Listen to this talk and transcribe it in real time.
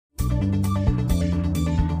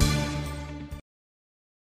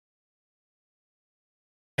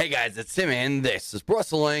Hey guys, it's Tim, and this is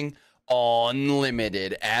Wrestling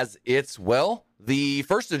Unlimited, as it's, well, the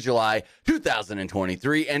 1st of July,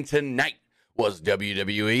 2023, and tonight was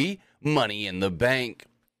WWE Money in the Bank.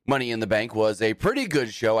 Money in the Bank was a pretty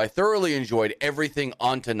good show. I thoroughly enjoyed everything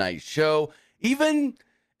on tonight's show, and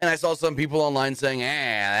I saw some people online saying,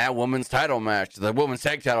 that women's title match, the women's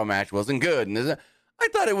tag title match wasn't good. And I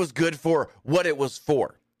thought it was good for what it was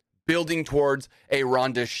for. Building towards a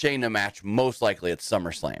Ronda Shayna match, most likely at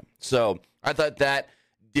SummerSlam. So I thought that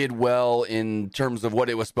did well in terms of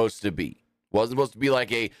what it was supposed to be. It wasn't supposed to be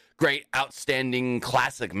like a great, outstanding,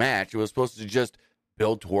 classic match. It was supposed to just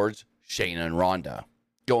build towards Shayna and Ronda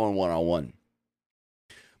going one-on-one.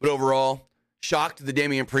 But overall, shocked that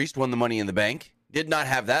Damian Priest won the Money in the Bank. Did not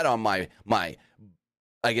have that on my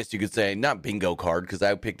I guess you could say, not bingo card, because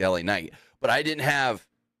I picked LA Knight. But I didn't have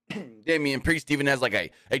Damian Priest even has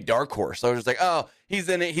like a dark horse. So I was just like, oh, he's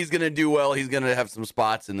in it. He's going to do well. He's going to have some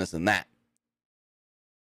spots in this and that.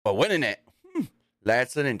 But winning it,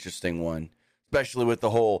 that's an interesting one. Especially with the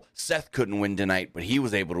whole Seth couldn't win tonight, but he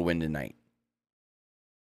was able to win tonight.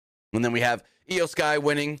 And then we have Io Sky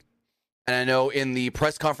winning. And I know in the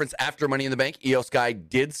press conference after Money in the Bank, Io Sky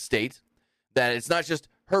did state that it's not just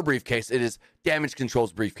her briefcase. It is Damage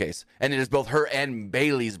Control's briefcase. And it is both her and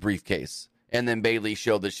Bayley's briefcase. And then Bayley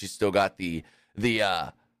showed that she's still got the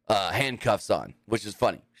handcuffs on, which is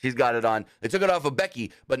funny. She's got it on. They took it off of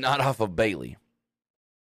Becky, but not off of Bayley.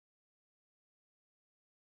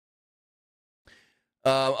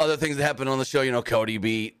 Other things that happened on the show, Cody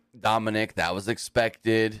beat Dominic. That was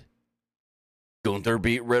expected. Gunther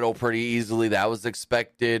beat Riddle pretty easily. That was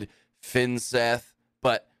expected. Finn, Seth.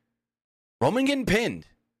 But Roman getting pinned.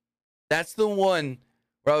 That's the one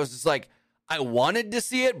where I was just like, I wanted to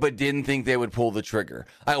see it, but didn't think they would pull the trigger.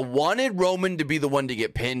 I wanted Roman to be the one to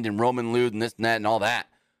get pinned and Roman lose and this and that and all that.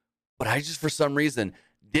 But I just, for some reason,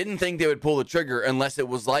 didn't think they would pull the trigger unless it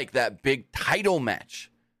was like that big title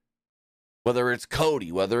match. Whether it's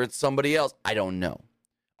Cody, whether it's somebody else, I don't know.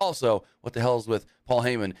 Also, what the hell is with Paul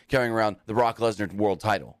Heyman carrying around the Brock Lesnar world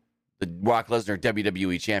title? The Brock Lesnar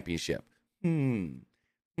WWE Championship.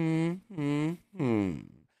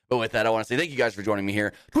 But with that, I want to say thank you guys for joining me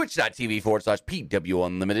here. Twitch.tv/PW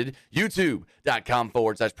Unlimited,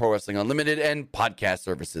 YouTube.com/Pro Wrestling Unlimited, and podcast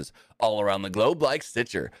services all around the globe like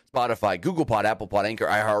Stitcher, Spotify, Google Pod, Apple Pod, Anchor,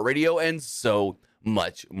 iHeartRadio, and so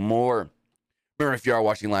much more. Remember, if you are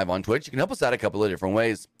watching live on Twitch, you can help us out a couple of different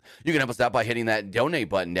ways. You can help us out by hitting that donate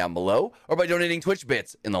button down below or by donating Twitch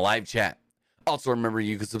bits in the live chat. Also, remember,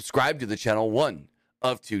 you can subscribe to the channel one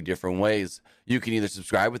of two different ways. You can either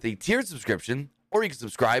subscribe with a tiered subscription, or you can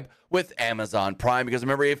subscribe with Amazon Prime, because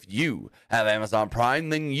remember, if you have Amazon Prime,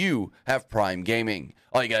 then you have Prime Gaming.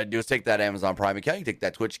 All you got to do is take that Amazon Prime account, you take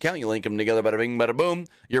that Twitch account, you link them together, bada bing, bada boom,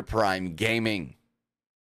 you're Prime Gaming.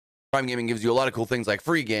 Prime Gaming gives you a lot of cool things like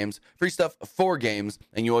free games, free stuff for games,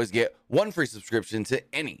 and you always get one free subscription to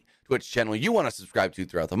any Twitch channel you want to subscribe to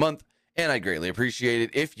throughout the month, and I greatly appreciate it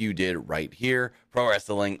if you did right here, Pro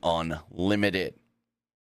Wrestling Unlimited.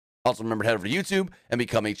 Also, remember to head over to YouTube and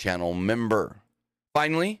become a channel member.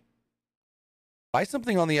 Finally, buy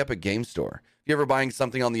something on the Epic Games Store. If you're ever buying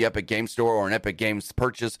something on the Epic Games Store or an Epic Games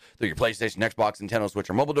purchase through your PlayStation, Xbox, Nintendo Switch,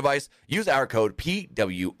 or mobile device, use our code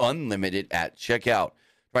PWUnlimited at checkout.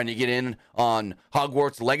 Trying to get in on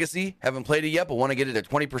Hogwarts Legacy? Haven't played it yet, but want to get it at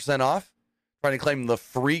 20% off? Trying to claim the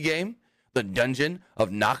free game, the Dungeon of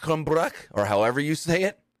Nakambruk, or however you say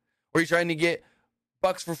it? Or are you trying to get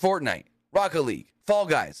bucks for Fortnite, Rocket League, Fall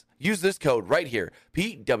Guys? Use this code right here,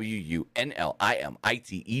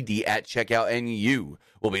 PWUNLIMITED at checkout, and you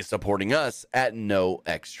will be supporting us at no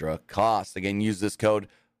extra cost. Again, use this code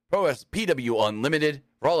PWUnlimited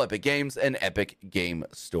for all Epic Games and Epic Game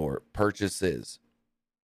Store purchases.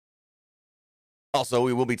 Also,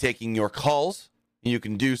 we will be taking your calls. You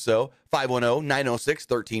can do so,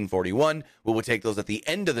 510-906-1341. We will take those at the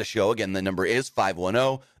end of the show. Again, the number is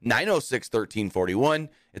 510-906-1341.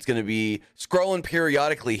 It's going to be scrolling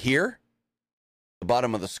periodically here, the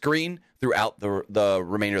bottom of the screen, throughout the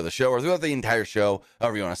remainder of the show, or throughout the entire show,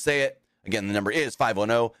 however you want to say it. Again, the number is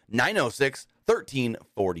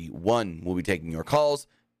 510-906-1341. We'll be taking your calls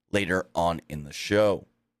later on in the show.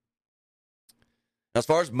 Now, as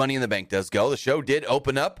far as Money in the Bank does go, the show did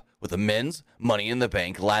open up with a men's Money in the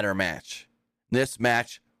Bank ladder match. This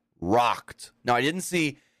match rocked. Now, I didn't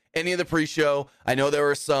see any of the pre-show. I know there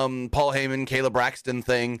were some Paul Heyman, Kayla Braxton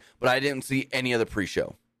thing, but I didn't see any of the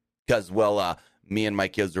pre-show because, well, me and my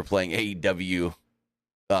kids were playing AEW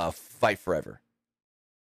Fight Forever.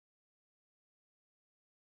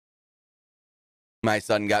 My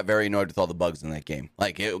son got very annoyed with all the bugs in that game.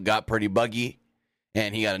 Like, it got pretty buggy.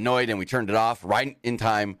 and he got annoyed, and we turned it off right in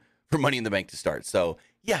time for Money in the Bank to start. So,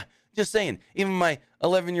 yeah, just saying. Even my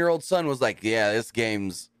 11-year-old son was like, yeah, this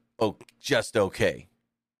game's just okay.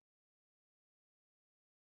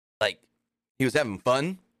 Like, he was having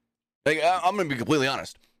fun. Like, I'm going to be completely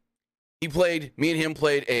honest. Me and him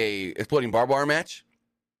played a exploding barbed wire match.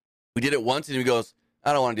 We did it once, and he goes,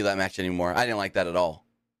 I don't want to do that match anymore. I didn't like that at all.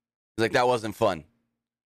 He's like, that wasn't fun.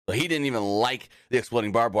 So he didn't even like the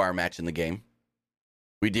exploding barbed wire match in the game.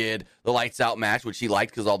 We did the lights out match, which he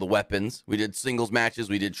liked because all the weapons. We did singles matches.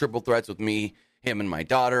 We did triple threats with me, him, and my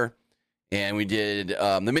daughter. And we did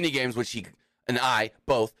the mini games, which he and I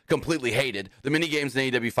both completely hated. The mini games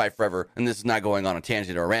in AEW Fight Forever, and this is not going on a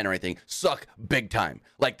tangent or a rant or anything, suck big time.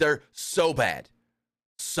 Like, they're so bad.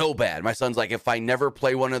 So bad. My son's like, if I never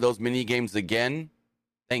play one of those mini games again,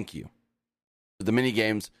 thank you. The mini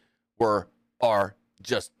games are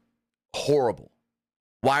just horrible.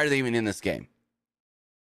 Why are they even in this game?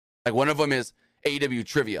 Like, one of them is AEW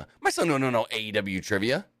trivia. My son don't know AEW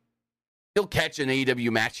trivia. He'll catch an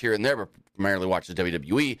AEW match here and there, but primarily watches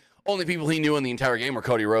WWE. Only people he knew in the entire game were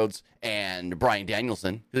Cody Rhodes and Bryan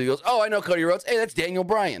Danielson. He goes, oh, I know Cody Rhodes. Hey, that's Daniel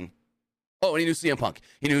Bryan. Oh, and he knew CM Punk.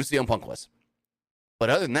 He knew who CM Punk was.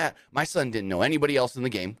 But other than that, my son didn't know anybody else in the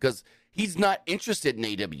game because he's not interested in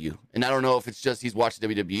AEW. And I don't know if it's just he's watched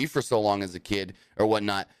WWE for so long as a kid or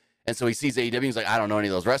whatnot. And so he sees AEW, he's like, I don't know any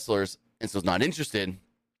of those wrestlers. And so he's not interested.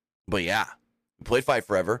 But yeah, we played Fight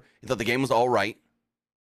Forever. He thought the game was all right.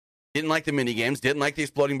 Didn't like the mini games. Didn't like the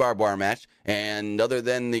exploding barbed wire match. And other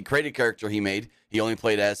than the created character he made, he only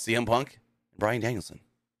played as CM Punk and Bryan Danielson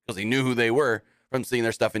because he knew who they were from seeing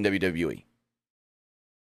their stuff in WWE.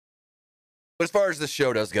 But as far as this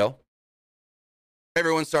show does go,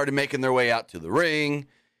 everyone started making their way out to the ring,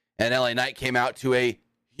 and LA Knight came out to a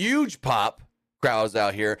huge pop. Crowds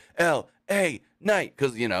out here, LA Knight,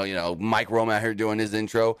 because you know Mike Rome out here doing his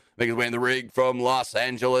intro, making his way in the ring from Los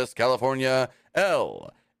Angeles, California. LA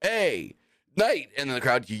Knight, and then the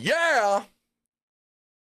crowd, yeah,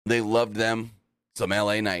 they loved them. Some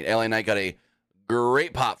LA Knight. LA Knight got a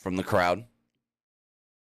great pop from the crowd.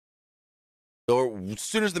 So as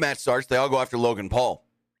soon as the match starts, they all go after Logan Paul,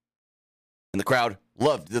 and the crowd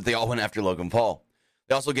loved that they all went after Logan Paul.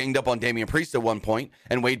 They also ganged up on Damian Priest at one point,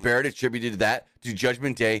 and Wade Barrett attributed that to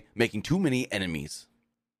Judgment Day making too many enemies.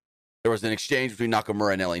 There was an exchange between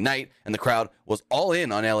Nakamura and LA Knight, and the crowd was all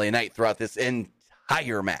in on LA Knight throughout this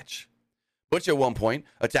entire match. Butch at one point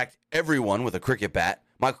attacked everyone with a cricket bat.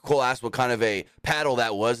 Michael Cole asked what kind of a paddle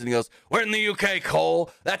that was, and he goes, we're in the UK, Cole.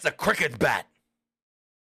 That's a cricket bat.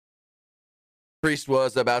 Priest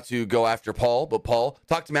was about to go after Paul, but Paul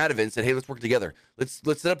talked him out of it and said, hey, let's work together. Let's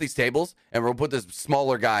set up these tables, and we'll put this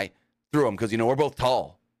smaller guy through them because, we're both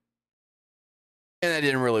tall. And that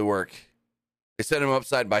didn't really work. They set him up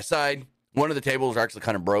side by side. One of the tables actually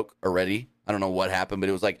kind of broke already. I don't know what happened, but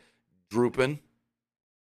it was like drooping.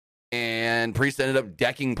 And Priest ended up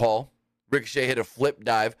decking Paul. Ricochet hit a flip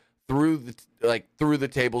dive through the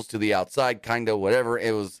tables to the outside, kind of whatever.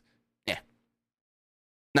 It was,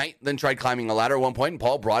 Knight then tried climbing a ladder at one point, and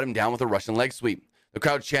Paul brought him down with a Russian leg sweep. The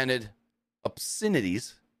crowd chanted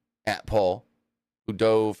obscenities at Paul, who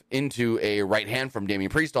dove into a right hand from Damian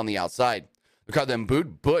Priest on the outside. The crowd then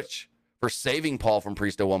booed Butch for saving Paul from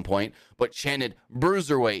Priest at one point, but chanted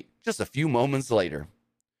bruiserweight just a few moments later.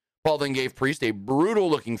 Paul then gave Priest a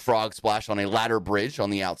brutal-looking frog splash on a ladder bridge on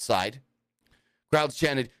the outside. Crowds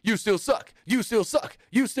chanted, you still suck, you still suck,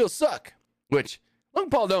 you still suck, which, Logan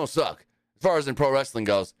Paul don't suck. As far as in pro wrestling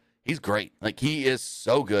goes, he's great. Like, he is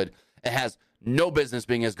so good and has no business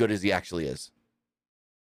being as good as he actually is.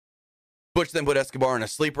 Butch then put Escobar in a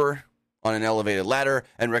sleeper on an elevated ladder,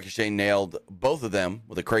 and Ricochet nailed both of them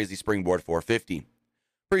with a crazy springboard 450.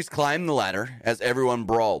 Priest climbed the ladder as everyone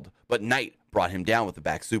brawled, but Knight brought him down with a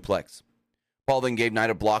back suplex. Paul then gave Knight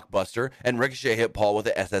a blockbuster, and Ricochet hit Paul with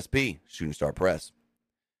a SSP, shooting star press.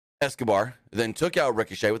 Escobar then took out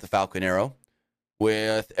Ricochet with the Falcon Arrow.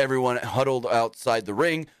 With everyone huddled outside the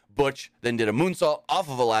ring, Butch then did a moonsault off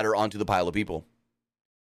of a ladder onto the pile of people.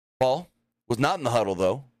 Paul was not in the huddle,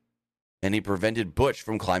 though, and he prevented Butch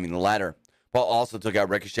from climbing the ladder. Paul also took out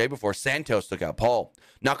Ricochet before Santos took out Paul.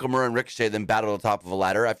 Nakamura and Ricochet then battled on top of a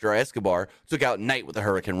ladder after Escobar took out Knight with a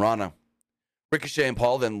Hurricane Rana. Ricochet and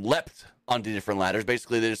Paul then leapt onto different ladders.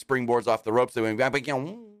 Basically, they just springboards off the ropes. They went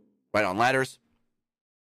right on ladders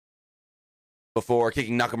before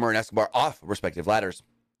kicking Nakamura and Escobar off respective ladders.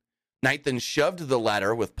 Knight then shoved the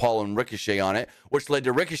ladder with Paul and Ricochet on it, which led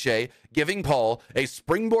to Ricochet giving Paul a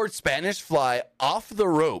springboard Spanish fly off the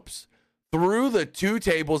ropes through the two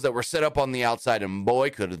tables that were set up on the outside, and boy,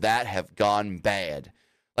 could that have gone bad.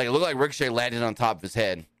 Like, it looked like Ricochet landed on top of his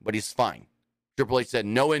head, but he's fine. Triple H said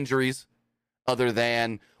no injuries other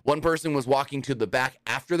than one person was walking to the back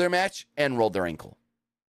after their match and rolled their ankle.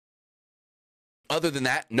 Other than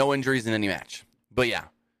that, no injuries in any match. But yeah,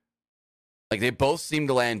 like they both seemed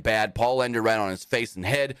to land bad. Paul landed right on his face and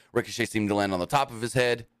head. Ricochet seemed to land on the top of his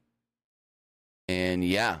head. And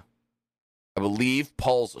yeah, I believe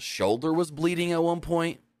Paul's shoulder was bleeding at one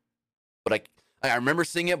point. But I remember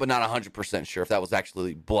seeing it, but not 100% sure if that was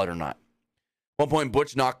actually blood or not. At one point,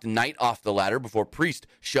 Butch knocked Knight off the ladder before Priest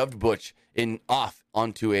shoved Butch off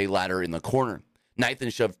onto a ladder in the corner. Knight then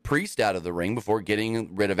shoved Priest out of the ring before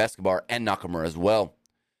getting rid of Escobar and Nakamura as well.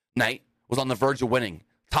 Knight was on the verge of winning.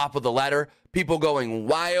 Top of the ladder, people going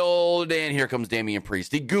wild, and here comes Damian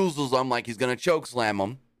Priest. He goozles him like he's going to choke slam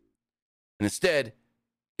him, and instead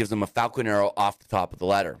gives him a Falcon Arrow off the top of the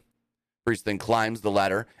ladder. Priest then climbs the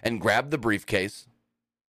ladder and grabbed the briefcase,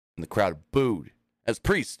 and the crowd booed, as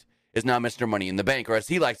Priest is now Mr. Money in the Bank, or as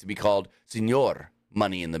he likes to be called, Senor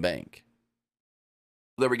Money in the Bank.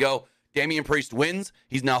 There we go. Damian Priest wins.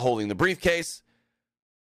 He's now holding the briefcase.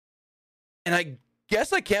 And I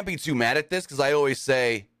guess I can't be too mad at this because I always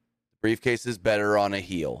say the briefcase is better on a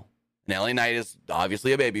heel. And LA Knight is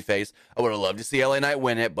obviously a babyface. I would have loved to see LA Knight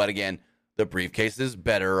win it, but again, the briefcase is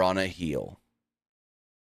better on a heel.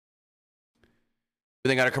 We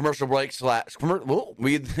then got a commercial break.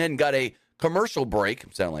 We then got a commercial break.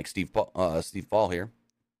 I'm sounding like Steve Paul here.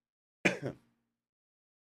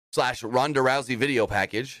 / Ronda Rousey video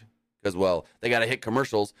package. Because, well, they got to hit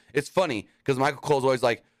commercials. It's funny because Michael Cole's always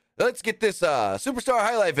like, let's get this superstar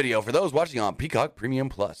highlight video for those watching on Peacock Premium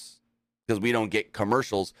Plus. Because we don't get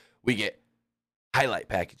commercials. We get highlight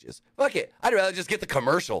packages. Fuck it. I'd rather just get the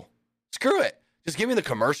commercial. Screw it. Just give me the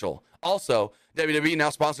commercial. Also, WWE now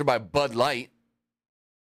sponsored by Bud Light.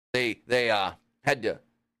 They had to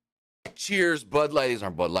cheers Bud Light. These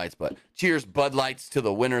aren't Bud Lights, but cheers Bud Lights to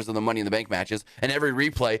the winners of the Money in the Bank matches. And every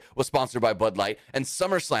replay was sponsored by Bud Light. And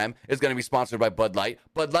SummerSlam is going to be sponsored by Bud Light.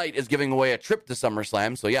 Bud Light is giving away a trip to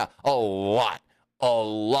SummerSlam. So yeah, a lot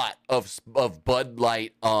of Bud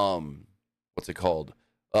Light, what's it called?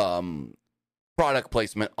 Product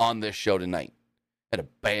placement on this show tonight. I had to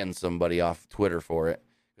ban somebody off Twitter for it.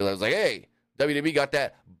 Because I was like, hey, WWE got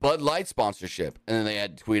that Bud Light sponsorship. And then they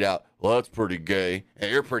had to tweet out, well, that's pretty gay. And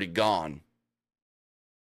you're pretty gone.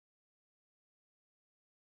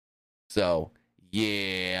 So,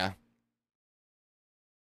 yeah.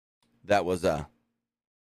 That was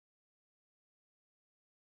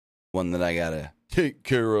one that I got to take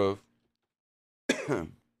care of.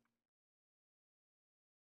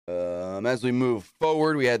 As we move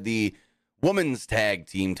forward, we had the women's tag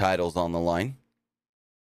team titles on the line.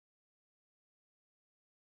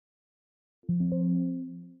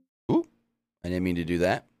 Ooh, I didn't mean to do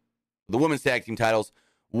that. The women's tag team titles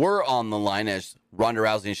were on the line as Ronda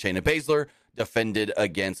Rousey and Shayna Baszler defended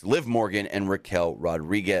against Liv Morgan and Raquel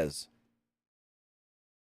Rodriguez.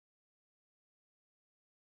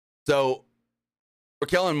 So,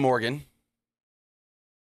 Raquel and Morgan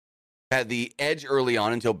had the edge early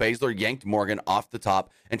on until Baszler yanked Morgan off the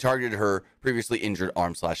top and targeted her previously injured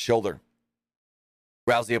arm/shoulder.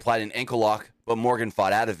 Rousey applied an ankle lock, but Morgan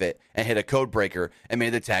fought out of it and hit a code breaker and made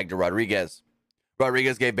the tag to Rodriguez.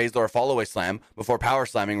 Rodriguez gave Baszler a follow-away slam before power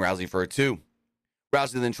slamming Rousey for a 2.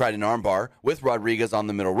 Rousey then tried an armbar with Rodriguez on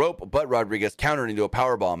the middle rope, but Rodriguez countered into a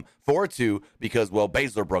powerbomb for a 2 because, well,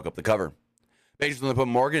 Baszler broke up the cover. Baszler then put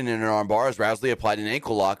Morgan in an armbar as Rousey applied an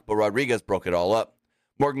ankle lock, but Rodriguez broke it all up.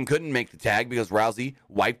 Morgan couldn't make the tag because Rousey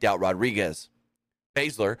wiped out Rodriguez.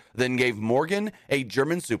 Baszler then gave Morgan a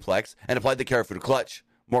German suplex and applied the Karafuda clutch.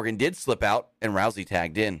 Morgan did slip out, and Rousey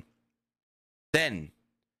tagged in. Then,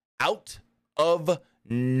 out of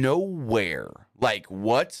nowhere, like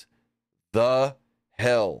what the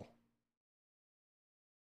hell?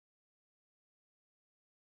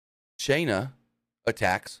 Shayna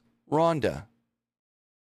attacks Ronda.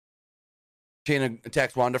 Shayna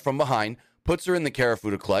attacks Ronda from behind, puts her in the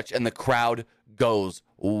Karafuda clutch, and the crowd goes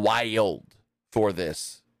wild for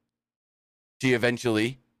this. She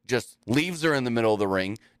eventually just leaves her in the middle of the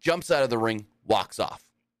ring, jumps out of the ring, walks off.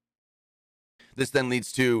 This then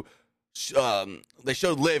leads to, they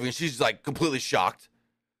showed Liv, and she's like completely shocked.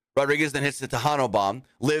 Rodriguez then hits the Tejano bomb.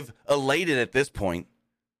 Liv elated at this point.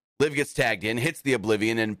 Liv gets tagged in, hits the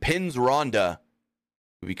Oblivion, and pins Ronda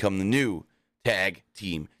to become the new tag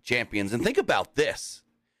team champions. And think about this.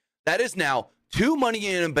 That is now 2 Money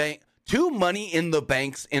in the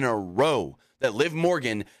Banks in a row that Liv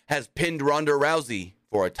Morgan has pinned Ronda Rousey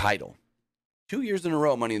for a title. 2 years in a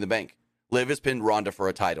row, Money in the Bank. Liv has pinned Ronda for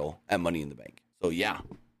a title at Money in the Bank. So, yeah.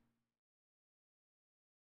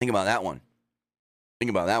 Think about that one.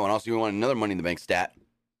 Also, you want another Money in the Bank stat.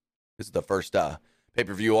 This is the first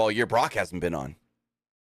pay-per-view all year Brock hasn't been on.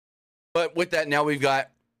 But with that, now we've got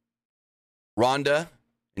Ronda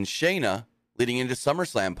and Shayna leading into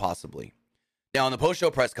SummerSlam possibly. Now, in the post-show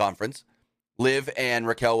press conference, Liv and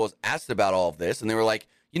Raquel was asked about all of this, and they were like,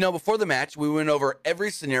 before the match, we went over every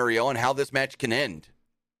scenario and how this match can end.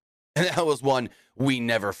 And that was one we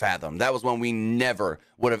never fathomed. That was one we never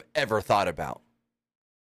would have ever thought about.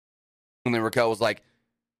 And then Raquel was like,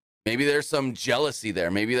 maybe there's some jealousy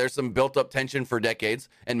there. Maybe there's some built-up tension for decades,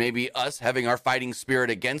 and maybe us having our fighting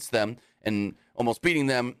spirit against them and almost beating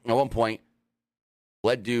them at one point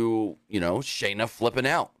led to, Shayna flipping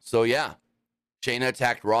out. So, yeah, Shayna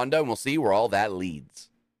attacked Ronda, and we'll see where all that leads.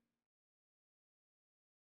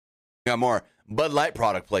 Got more Bud Light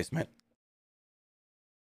product placement.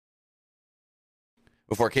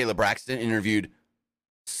 Before Kayla Braxton interviewed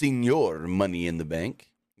Senior Money in the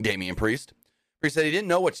Bank, Damian Priest. Priest said he didn't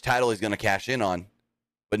know which title he's going to cash in on,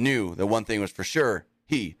 but knew that one thing was for sure,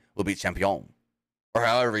 he will be champion. Or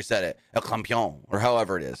however he said it, el campeón, or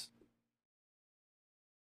however it is.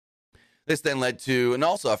 This then led to, and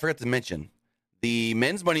also I forgot to mention, the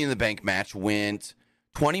men's Money in the Bank match went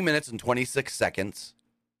 20 minutes and 26 seconds.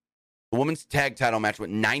 The women's tag title match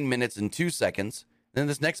went 9 minutes and 2 seconds. Then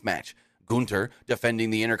this next match, Gunther defending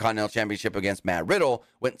the Intercontinental Championship against Matt Riddle,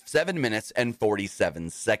 went 7 minutes and 47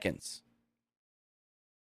 seconds.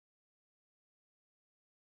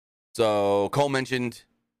 So Cole mentioned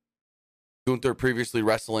Gunther previously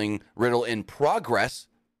wrestling Riddle in Progress,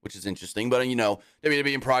 which is interesting. But,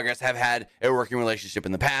 WWE in Progress have had a working relationship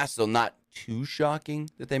in the past, so not too shocking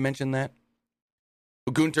that they mentioned that.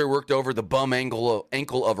 Gunther worked over the bum ankle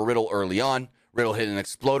of Riddle early on. Riddle hit an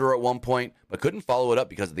exploder at one point, but couldn't follow it up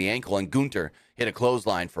because of the ankle, and Gunther hit a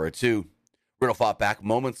clothesline for a 2. Riddle fought back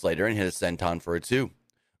moments later and hit a senton for a 2.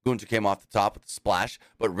 Gunther came off the top with a splash,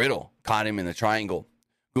 but Riddle caught him in the triangle.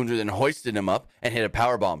 Gunther then hoisted him up and hit a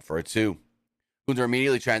powerbomb for a 2. Gunther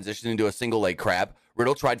immediately transitioned into a single leg crab.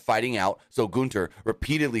 Riddle tried fighting out, so Gunther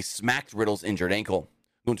repeatedly smacked Riddle's injured ankle.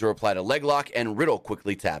 Gunther applied a leg lock, and Riddle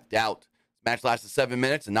quickly tapped out. Match lasted 7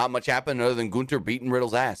 minutes, and not much happened other than Gunther beating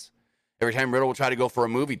Riddle's ass. Every time Riddle would try to go for a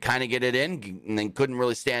move, he'd kind of get it in, and then couldn't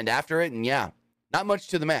really stand after it. And yeah, not much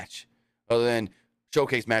to the match, other than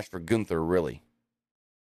showcase match for Gunther, really.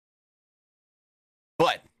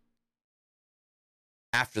 But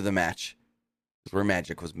after the match is where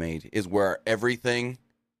magic was made, is where everything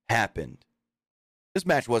happened. This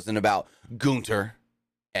match wasn't about Gunther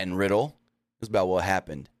and Riddle. It was about what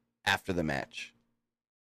happened after the match.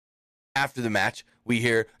 After the match, we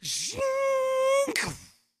hear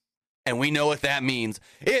and we know what that means.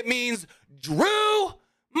 It means Drew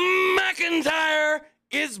McIntyre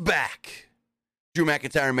is back. Drew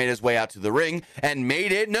McIntyre made his way out to the ring and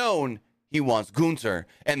made it known he wants Gunther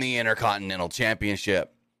and the Intercontinental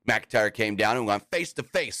Championship. McIntyre came down and went face to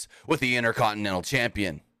face with the Intercontinental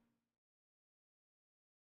Champion.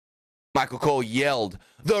 Michael Cole yelled,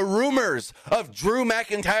 "The rumors of Drew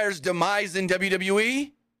McIntyre's demise in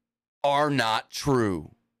WWE are not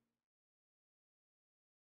true."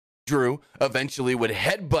 Drew eventually would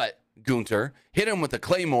headbutt Gunther, hit him with a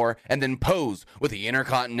claymore, and then pose with the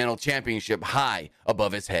Intercontinental Championship high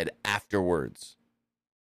above his head afterwards.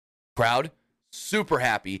 Crowd, super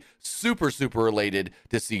happy, super elated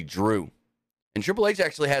to see Drew. And Triple H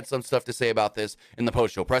actually had some stuff to say about this in the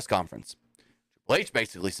post-show press conference. Triple H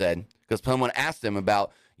basically said, because someone asked him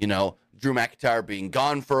about, Drew McIntyre being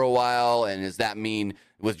gone for a while, and does that mean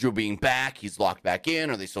with Drew being back, he's locked back in?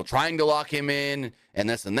 Are they still trying to lock him in? And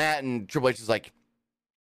this and that. And Triple H is like,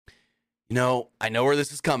 I know where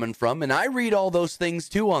this is coming from, and I read all those things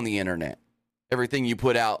too on the internet. Everything you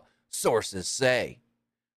put out, sources say.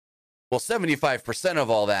 Well, 75% of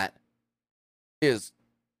all that is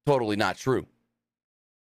totally not true.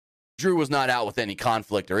 Drew was not out with any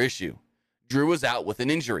conflict or issue. Drew was out with an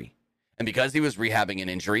injury. And because he was rehabbing an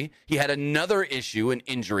injury, he had another issue, an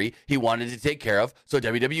injury he wanted to take care of, so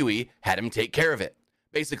WWE had him take care of it.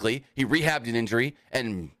 Basically, he rehabbed an injury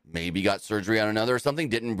and maybe got surgery on another or something,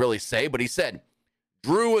 didn't really say, but he said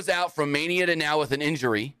Drew was out from Mania to now with an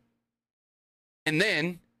injury and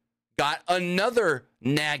then got another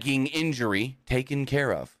nagging injury taken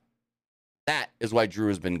care of. That is why Drew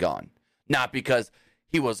has been gone. Not because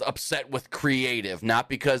he was upset with creative, not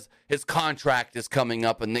because his contract is coming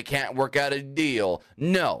up and they can't work out a deal.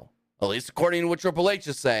 No, at least according to what Triple H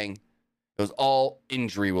is saying, it was all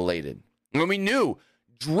injury related. And we knew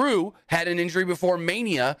Drew had an injury before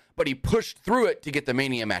Mania, but he pushed through it to get the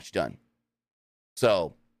Mania match done.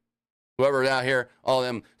 So, whoever's out here, all of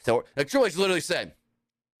them, so like Triple H literally said,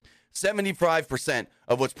 75%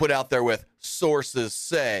 of what's put out there with sources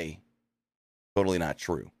say, totally not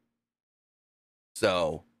true.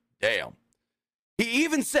 So, damn. He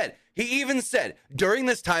even said, during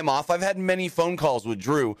this time off, I've had many phone calls with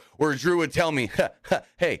Drew where Drew would tell me,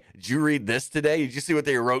 hey, did you read this today? Did you see what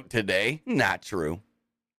they wrote today? Not true.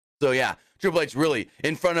 So, yeah, Triple H really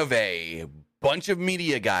in front of a bunch of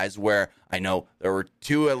media guys where I know there were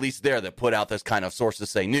two at least there that put out this kind of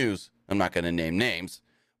sources say news. I'm not going to name names,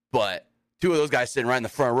 but two of those guys sitting right in the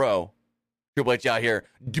front row, Triple H out here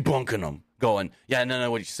debunking them, going, yeah, none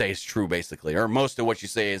of what you say is true, basically, or most of what you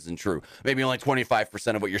say isn't true. Maybe only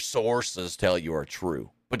 25% of what your sources tell you are true.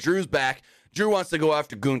 But Drew's back. Drew wants to go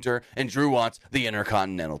after Gunther, and Drew wants the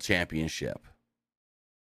Intercontinental Championship.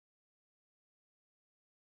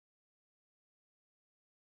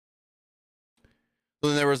 So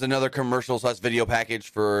then there was another commercial/video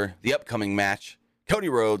package for the upcoming match. Cody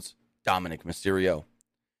Rhodes, Dominic Mysterio.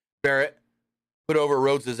 Barrett put over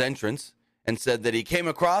Rhodes' entrance and said that he came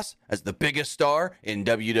across as the biggest star in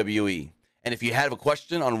WWE. And if you have a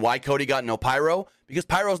question on why Cody got no pyro, because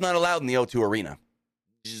pyro's not allowed in the O2 Arena.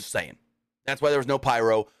 Just saying. That's why there was no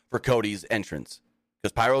pyro for Cody's entrance.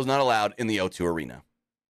 Because pyro's not allowed in the O2 Arena.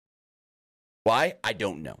 Why? I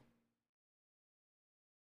don't know.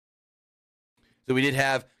 So we did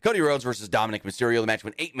have Cody Rhodes versus Dominic Mysterio. The match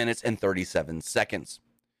went 8 minutes and 37 seconds.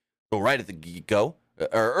 So right at the get-go,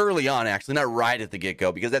 or early on, actually, not right at the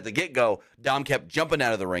get-go, because at the get-go, Dom kept jumping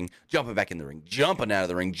out of the ring, jumping back in the ring, jumping out of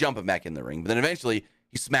the ring, jumping back in the ring. But then eventually,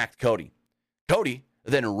 he smacked Cody. Cody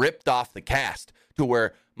then ripped off the cast to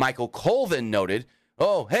where Michael Cole then noted,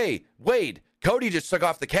 oh, hey, Wade, Cody just took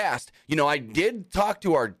off the cast. You know, I did talk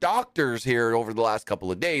to our doctors here over the last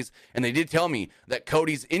couple of days, and they did tell me that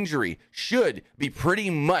Cody's injury should be pretty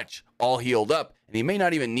much all healed up, and he may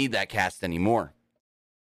not even need that cast anymore.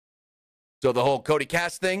 So the whole Cody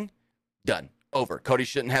cast thing, done. Over. Cody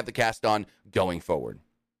shouldn't have the cast on going forward.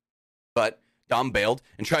 But Dom bailed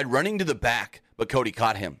and tried running to the back, but Cody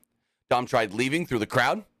caught him. Dom tried leaving through the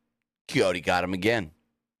crowd. Cody got him again.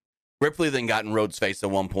 Ripley then got in Rhodes' face at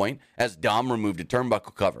one point as Dom removed a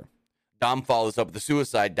turnbuckle cover. Dom follows up with a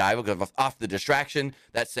suicide dive off the distraction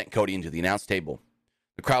that sent Cody into the announce table.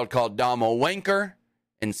 The crowd called Dom a wanker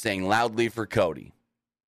and sang loudly for Cody.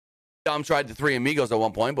 Dom tried the Three Amigos at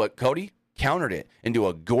one point, but Cody countered it into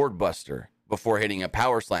a gourd buster before hitting a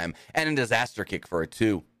power slam and a disaster kick for a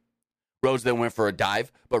 2. Rhodes then went for a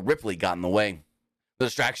dive, but Ripley got in the way. The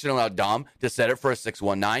distraction allowed Dom to set it for a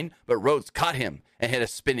 619, but Rhodes caught him and hit a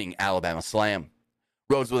spinning Alabama slam.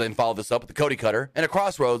 Rhodes will then follow this up with the Cody Cutter and a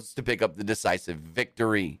crossroads to pick up the decisive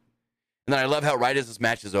victory. And then I love how right as this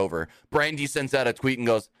match is over, Brandy sends out a tweet and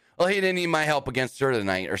goes, well, he didn't need my help against her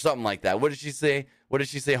tonight, or something like that. What did she say?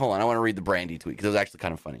 Hold on, I want to read the Brandy tweet because it was actually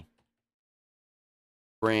kind of funny.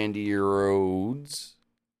 Brandy Rhodes.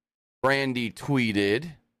 Brandy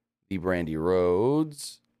tweeted, the Brandy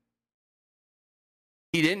Rhodes.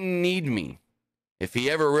 He didn't need me. If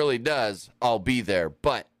he ever really does, I'll be there,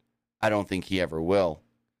 but I don't think he ever will.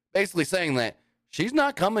 Basically saying that she's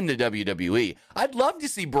not coming to WWE. I'd love to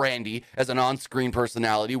see Brandy as an on-screen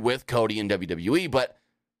personality with Cody in WWE, but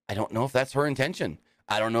I don't know if that's her intention.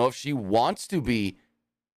 I don't know if she wants to be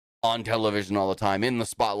on television all the time, in the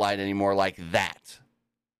spotlight anymore like that.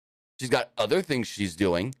 She's got other things she's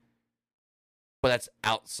doing, but that's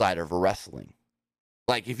outside of wrestling.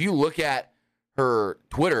 Like, if you look at her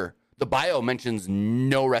Twitter, the bio mentions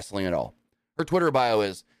no wrestling at all. Her Twitter bio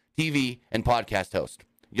is TV and podcast host,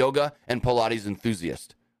 yoga and Pilates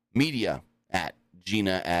enthusiast, media at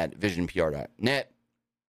Gina@visionpr.net,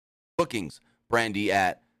 bookings, Brandy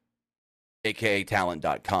at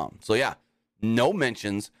akatalent.com. So yeah, no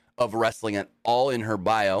mentions of wrestling at all in her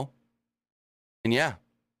bio. And yeah,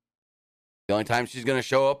 the only time she's going to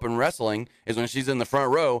show up in wrestling is when she's in the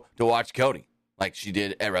front row to watch Cody, like she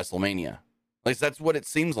did at WrestleMania. At least that's what it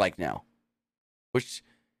seems like now. Which,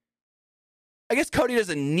 I guess Cody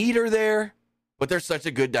doesn't need her there, but there's such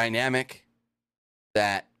a good dynamic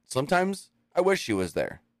that sometimes I wish she was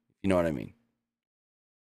there. You know what I mean?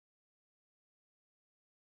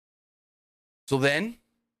 So then,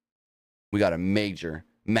 we got a major,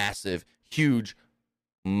 massive, huge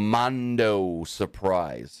Mondo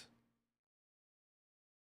surprise.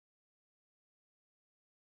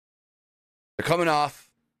 They're coming off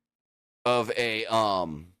of a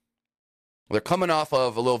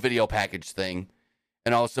little video package thing,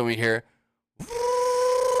 and all of a sudden we hear, I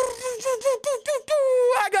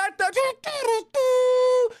got the,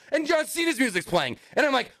 and John Cena's music's playing, and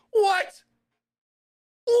I'm like, what?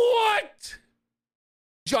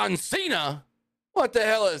 John Cena? What the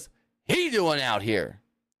hell is he doing out here?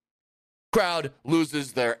 Crowd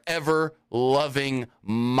loses their ever-loving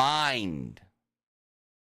mind.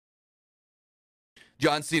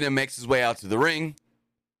 John Cena makes his way out to the ring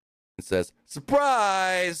and says,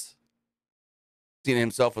 "Surprise!" Cena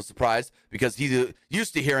himself was surprised because he's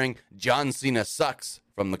used to hearing John Cena sucks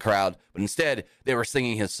from the crowd, but instead they were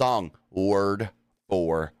singing his song word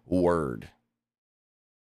for word.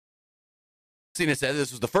 Cena said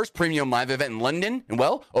this was the first premium live event in London in,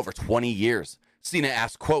 well, over 20 years. Cena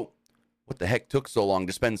asked, quote, "What the heck took so long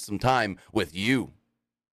to spend some time with you?"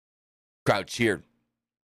 Crowd cheered.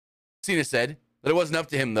 Cena said that it wasn't up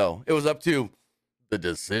to him, though. It was up to the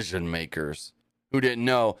decision makers who didn't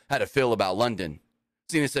know how to feel about London.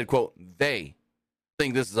 Cena said, quote, "They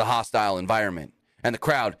think this is a hostile environment, and the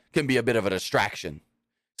crowd can be a bit of a distraction."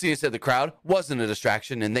 Cena said the crowd wasn't a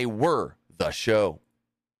distraction, and they were the show.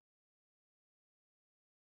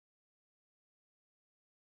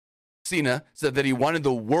 Cena said that he wanted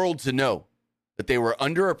the world to know that they were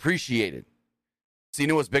underappreciated.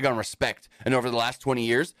 Cena was big on respect, and over the last 20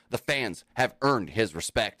 years, the fans have earned his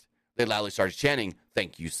respect. They loudly started chanting,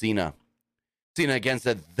 "Thank you, Cena." Cena again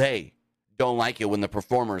said they don't like it when the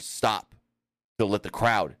performers stop to let the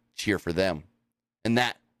crowd cheer for them. And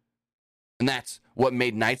that's what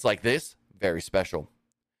made nights like this very special.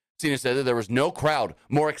 Cena said that there was no crowd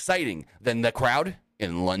more exciting than the crowd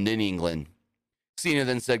in London, England. Cena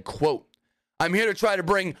then said, quote, "I'm here to try to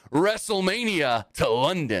bring WrestleMania to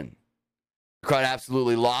London." The crowd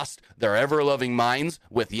absolutely lost their ever-loving minds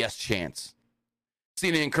with yes chants.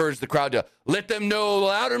 Cena encouraged the crowd to let them know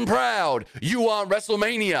loud and proud, you want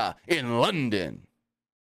WrestleMania in London.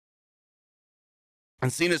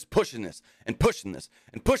 And Cena's pushing this and pushing this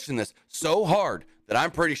and pushing this so hard that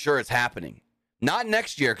I'm pretty sure it's happening. Not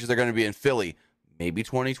next year because they're going to be in Philly. Maybe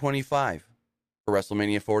 2025 for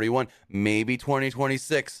WrestleMania 41. Maybe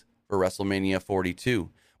 2026 for WrestleMania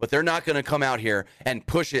 42. But they're not going to come out here and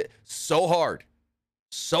push it so hard,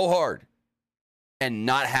 and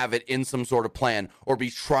not have it in some sort of plan or be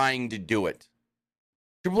trying to do it.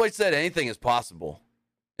 Triple H said anything is possible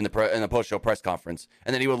in the post-show press conference,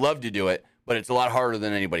 and that he would love to do it, but it's a lot harder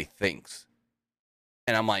than anybody thinks.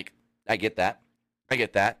 And I'm like, I get that.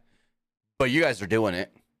 But you guys are doing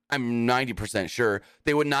it. I'm 90% sure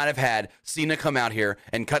they would not have had Cena come out here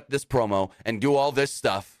and cut this promo and do all this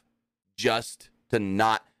stuff just to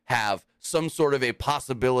not have some sort of a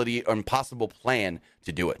possibility or impossible plan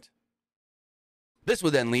to do it. This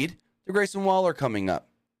would then lead to Grayson Waller coming out.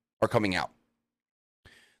 The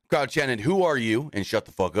crowd chanted, "Who are you?" and "Shut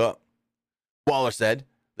the fuck up." Waller said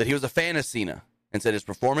that he was a fan of Cena and said his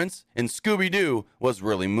performance in Scooby-Doo was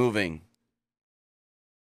really moving.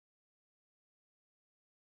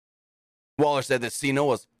 Waller said that Cena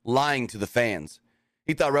was lying to the fans.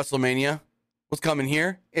 He thought WrestleMania was coming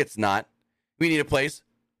here. It's not. We need a place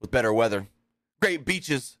with better weather, great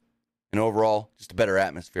beaches, and overall just a better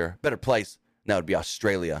atmosphere, better place. And that would be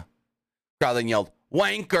Australia. The crowd then yelled,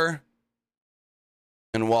 "Wanker!"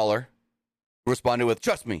 And Waller responded with,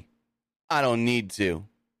 "Trust me, I don't need to."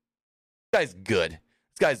 This guy's good.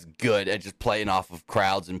 This guy's good at just playing off of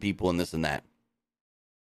crowds and people and this and that.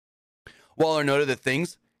 Waller noted that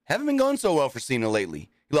things haven't been going so well for Cena lately.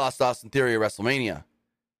 He lost Austin Theory at WrestleMania.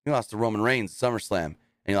 He lost to Roman Reigns at SummerSlam.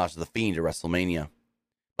 And he lost to The Fiend at WrestleMania.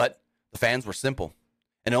 But the fans were simple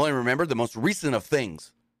and only remembered the most recent of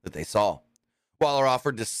things that they saw. Waller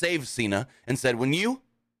offered to save Cena and said, when we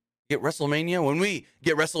get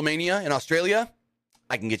WrestleMania in Australia,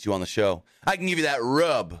 I can get you on the show. I can give you that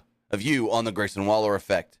rub of you on the Grayson Waller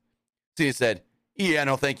effect. Cena said, "Yeah,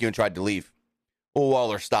 no thank you," and tried to leave. Well,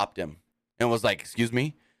 Waller stopped him and was like, "Excuse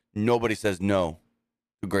me? Nobody says no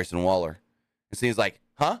to Grayson Waller." And Cena's like,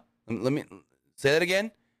 "Huh? Let me say that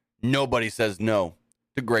again." Nobody says no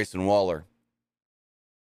to Grayson Waller.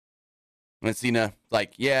 And Cena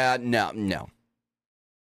like, "Yeah, no."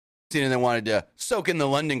 Cena then wanted to soak in the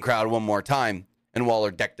London crowd one more time, and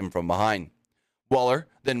Waller decked him from behind. Waller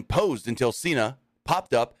then posed until Cena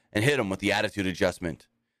popped up and hit him with the attitude adjustment.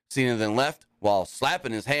 Cena then left while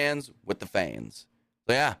slapping his hands with the fans.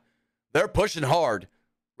 So yeah, they're pushing hard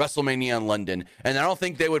WrestleMania in London, and I don't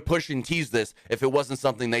think they would push and tease this if it wasn't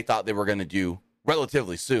something they thought they were going to do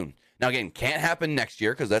relatively soon. Now again, can't happen next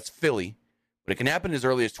year because that's Philly, but it can happen as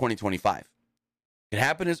early as 2025. It can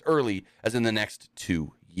happen as early as in the next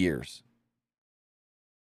 2 years.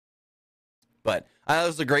 But I thought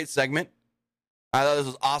this was a great segment. I thought this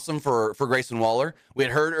was awesome for Grayson Waller. We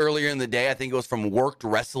had heard earlier in the day, I think it was from Worked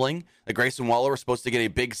Wrestling, that Grayson Waller was supposed to get a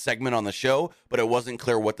big segment on the show, but it wasn't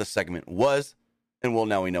clear what the segment was. And well,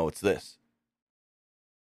 now we know it's this.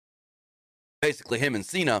 Basically, him and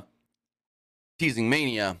Cena teasing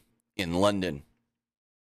Mania in London.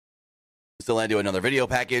 We still had to do another video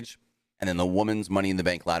package, and then the women's Money in the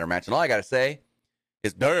Bank ladder match. And all I got to say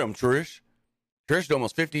is, damn, Trish, Trish,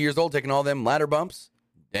 almost 50 years old, taking all them ladder bumps.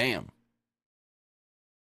 Damn.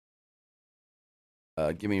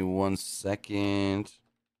 Give me 1 second.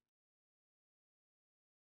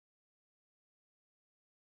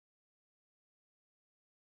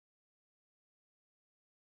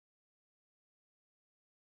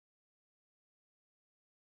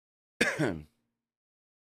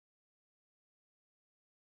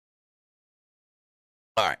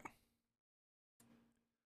 All right.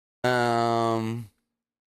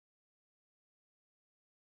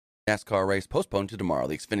 NASCAR race postponed to tomorrow.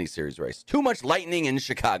 The Xfinity Series race. Too much lightning in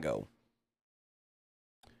Chicago.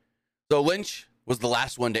 So Lynch was the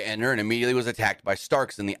last one to enter and immediately was attacked by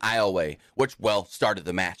Starks in the aisleway, which, well, started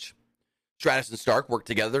the match. Stratus and Stark worked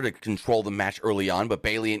together to control the match early on, but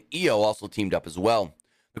Bayley and Io also teamed up as well.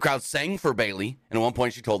 The crowd sang for Bayley, and at one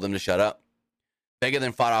point she told them to shut up. Vega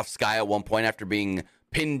then fought off Sky at one point after being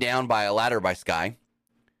pinned down by a ladder by Sky,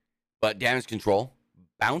 but Damage Control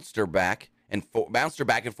bounced her back and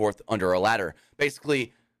forth under a ladder.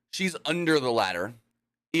 Basically, she's under the ladder.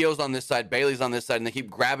 Io's on this side, Bayley's on this side, and they keep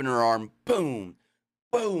grabbing her arm. Boom,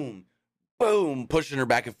 boom, boom, pushing her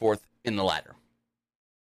back and forth in the ladder.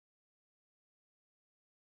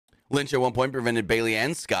 Lynch at one point prevented Bayley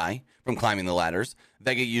and Sky from climbing the ladders.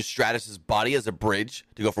 Vega used Stratus's body as a bridge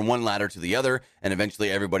to go from one ladder to the other, and eventually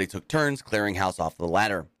everybody took turns clearing house off the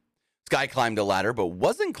ladder. Sky climbed a ladder, but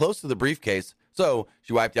wasn't close to the briefcase, so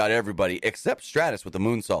she wiped out everybody except Stratus with a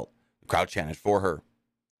moonsault. The crowd chanted for her.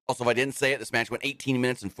 Also, if I didn't say it, this match went 18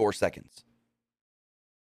 minutes and 4 seconds.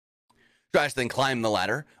 Stratus then climbed the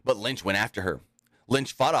ladder, but Lynch went after her.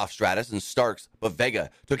 Lynch fought off Stratus and Starks, but Vega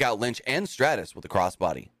took out Lynch and Stratus with a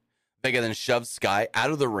crossbody. Vega then shoved Sky out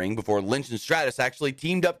of the ring before Lynch and Stratus actually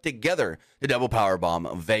teamed up together to double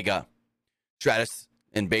powerbomb Vega. Stratus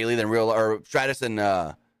and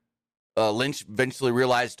Lynch eventually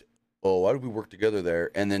realized, oh, why did we work together there?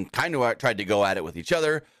 And then kind of tried to go at it with each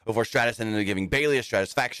other before Stratus ended up giving Bayley a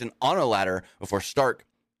Stratusfaction on a ladder before Stark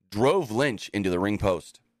drove Lynch into the ring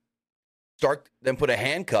post. Stark then put a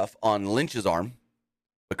handcuff on Lynch's arm,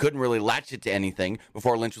 but couldn't really latch it to anything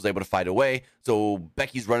before Lynch was able to fight away, so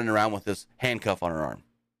Becky's running around with this handcuff on her arm.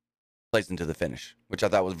 Plays into the finish, which I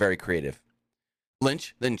thought was very creative.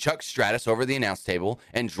 Lynch then chucked Stratus over the announce table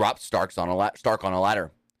and dropped Stark on a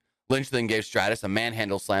ladder. Lynch then gave Stratus a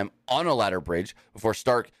manhandle slam on a ladder bridge before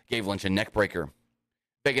Stark gave Lynch a neck breaker.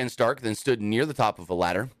 Vega and Stark then stood near the top of a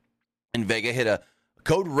ladder, and Vega hit a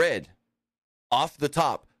code red off the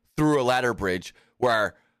top through a ladder bridge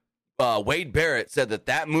where Wade Barrett said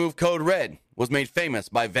that move, Code Red, was made famous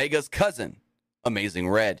by Vega's cousin, Amazing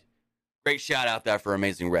Red. Great shout out there for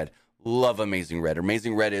Amazing Red. Love Amazing Red.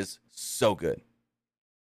 Amazing Red is so good.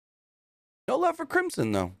 No love for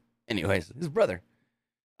Crimson, though. Anyways, his brother.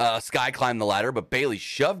 Sky climbed the ladder, but Bayley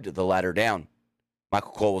shoved the ladder down.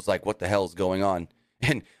 Michael Cole was like, what the hell is going on?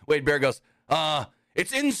 And Wade Barrett goes,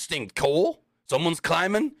 it's instinct, Cole. Someone's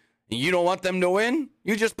climbing, and you don't want them to win?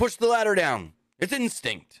 You just push the ladder down. It's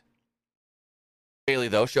instinct. Bayley,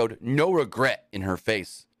 though, showed no regret in her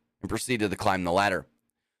face and proceeded to climb the ladder.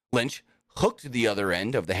 Lynch hooked the other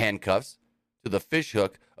end of the handcuffs to the fish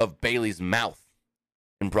hook of Bayley's mouth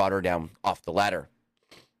and brought her down off the ladder.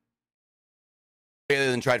 Bayley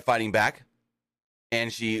then tried fighting back,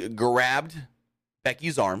 and she grabbed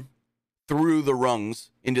Becky's arm through the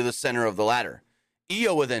rungs into the center of the ladder.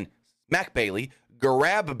 Io would then smack Bayley,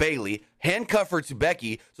 grab Bayley, handcuff her to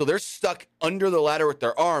Becky, so they're stuck under the ladder with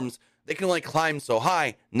their arms. They can only climb so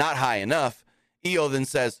high, not high enough. Io then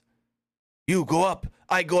says, you go up,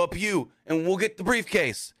 I go up you, and we'll get the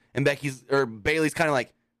briefcase. And Bayley's kind of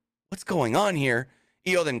like, what's going on here?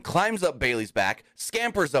 Io then climbs up Bayley's back,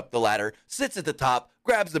 scampers up the ladder, sits at the top,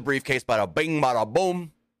 grabs the briefcase, bada bing, bada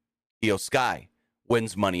boom. Io Sky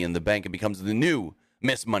wins Money in the Bank and becomes the new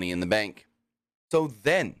Miss Money in the Bank. So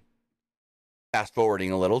then, fast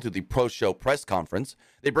forwarding a little to the pro-show press conference,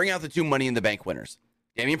 they bring out the two Money in the Bank winners.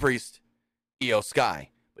 Damian Priest, Io Sky.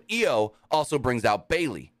 But Io also brings out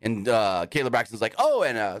Bayley. And Kayla Braxton's like, oh,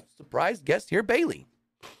 and a surprise guest here, Bayley.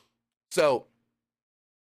 So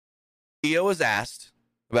Io was asked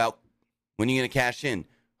about when are you going to cash in?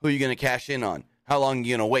 Who are you going to cash in on? How long are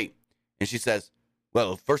you going to wait? And she says,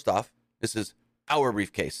 well, first off, this is our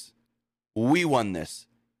briefcase. We won this.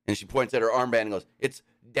 And she points at her armband and goes, it's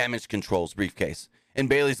Damage Control's briefcase. And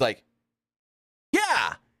Bayley's like,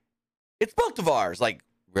 yeah, it's both of ours. Like,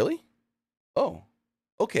 really? Oh,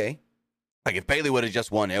 okay. Like, if Bayley would have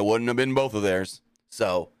just won, it wouldn't have been both of theirs.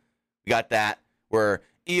 So, we got that where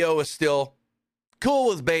Io is still cool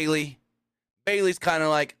with Bayley. Bayley's kind of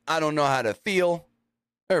like, I don't know how to feel.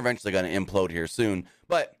 They're eventually going to implode here soon.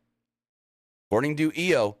 But According to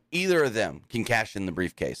EO, either of them can cash in the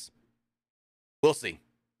briefcase. We'll see.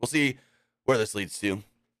 We'll see where this leads to.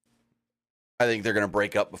 I think they're going to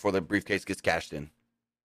break up before the briefcase gets cashed in.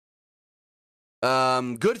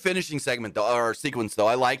 Good finishing segment, though, or sequence, though.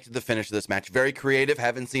 I liked the finish of this match. Very creative.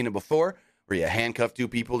 Haven't seen it before, where you handcuff two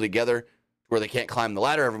people together where they can't climb the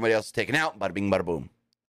ladder. Everybody else is taken out. Bada bing, bada boom.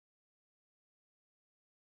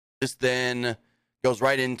 This then goes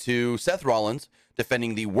right into Seth Rollins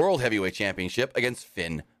defending the World Heavyweight Championship against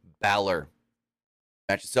Finn Balor.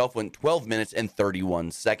 The match itself went 12 minutes and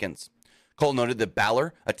 31 seconds. Cole noted that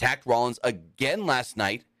Balor attacked Rollins again last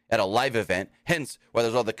night at a live event, hence why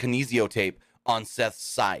there's all the kinesio tape on Seth's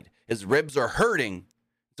side. His ribs are hurting,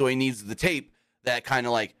 so he needs the tape that kind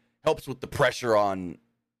of like helps with the pressure on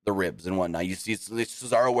the ribs and whatnot. You see,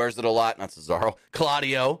 Cesaro wears it a lot. Not Cesaro.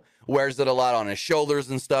 Claudio wears it a lot on his shoulders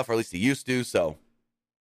and stuff, or at least he used to, so.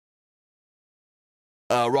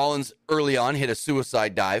 Rollins early on hit a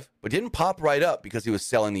suicide dive, but didn't pop right up because he was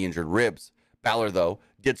selling the injured ribs. Balor, though,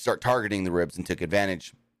 did start targeting the ribs and took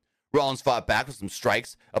advantage. Rollins fought back with some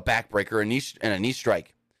strikes, a backbreaker, and a knee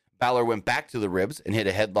strike. Balor went back to the ribs and hit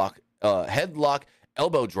a headlock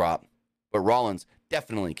elbow drop, but Rollins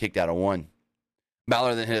definitely kicked out of one.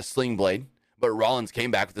 Balor then hit a sling blade, but Rollins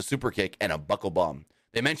came back with a super kick and a buckle bomb.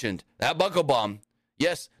 They mentioned that buckle bomb,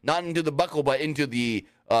 yes, not into the buckle, but into the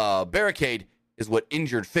barricade, is what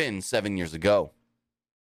injured Finn 7 years ago.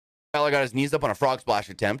 Balor got his knees up on a frog splash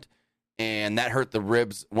attempt, and that hurt the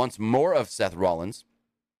ribs once more of Seth Rollins.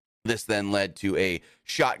 This then led to a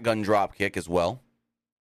shotgun drop kick as well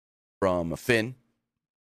from Finn.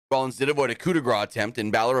 Rollins did avoid a coup de grace attempt,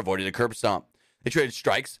 and Balor avoided a curb stomp. They traded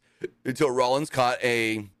strikes until Rollins caught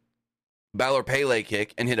a Balor Pele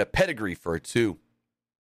kick and hit a pedigree for a 2.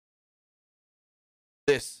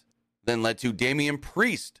 This then led to Damian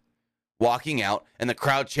Priest walking out and the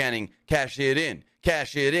crowd chanting, "Cash it in,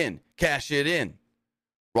 cash it in, cash it in."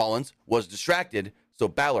 Rollins was distracted, so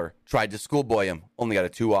Balor tried to schoolboy him, only got a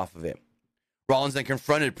 2 off of it. Rollins then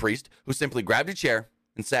confronted Priest, who simply grabbed a chair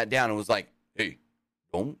and sat down and was like, "Hey,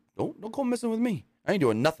 don't go messing with me. I ain't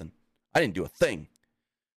doing nothing. I didn't do a thing."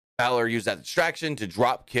 Balor used that distraction to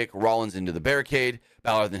drop kick Rollins into the barricade.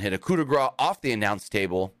 Balor then hit a coup de grace off the announce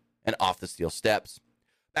table and off the steel steps.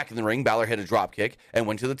 Back in the ring, Balor hit a drop kick and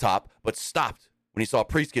went to the top, but stopped when he saw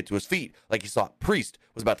Priest get to his feet, like he saw Priest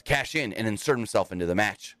was about to cash in and insert himself into the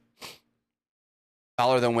match.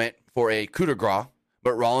 Balor then went for a coup de grace,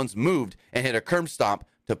 but Rollins moved and hit a curb stomp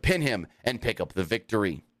to pin him and pick up the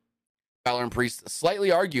victory. Balor and Priest slightly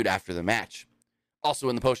argued after the match. Also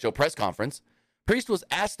in the post-show press conference, Priest was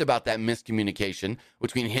asked about that miscommunication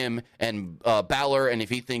between him and Balor, and if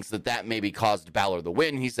he thinks that maybe caused Balor the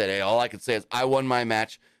win. He said, "Hey, all I can say is I won my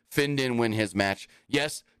match. Finn didn't win his match.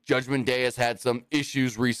 Yes, Judgment Day has had some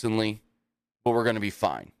issues recently, but we're going to be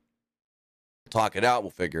fine. We'll talk it out. We'll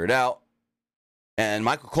figure it out." And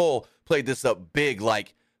Michael Cole played this up big,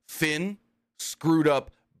 like Finn screwed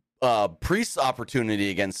up Priest's opportunity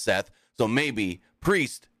against Seth, so maybe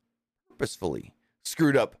Priest purposefully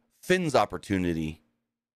screwed up Finn's opportunity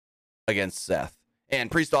against Seth.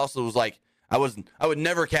 And Priest also was like, I would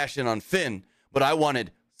never cash in on Finn, but I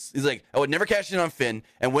would never cash in on Finn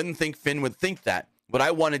and wouldn't think Finn would think that, but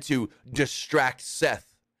I wanted to distract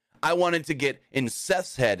Seth. I wanted to get in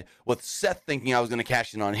Seth's head with Seth thinking I was going to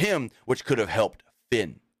cash in on him, which could have helped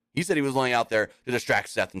Finn. He said he was only out there to distract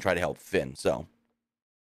Seth and try to help Finn. So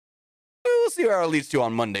we'll see where it leads to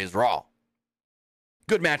on Monday's Raw.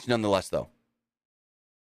 Good match nonetheless, though.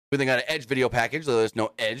 We then got an Edge video package, though there's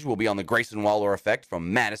no Edge. Will be on the Grayson Waller effect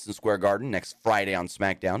from Madison Square Garden next Friday on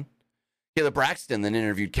SmackDown. Kayla Braxton then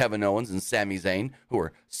interviewed Kevin Owens and Sami Zayn, who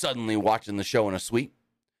were suddenly watching the show in a suite.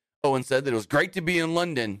 Owens said that it was great to be in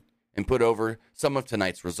London and put over some of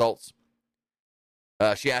tonight's results.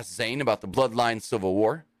 She asked Zayn about the Bloodline Civil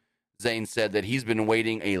War. Zayn said that he's been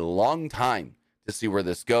waiting a long time to see where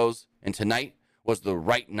this goes, and tonight was the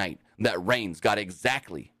right night that Reigns got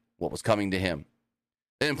exactly what was coming to him.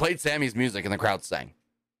 They then played Sammy's music and the crowd sang.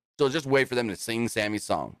 So just wait for them to sing Sammy's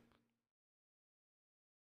song.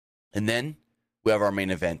 And then we have our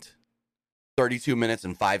main event. 32 minutes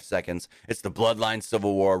and 5 seconds. It's the Bloodline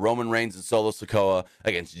Civil War. Roman Reigns and Solo Sikoa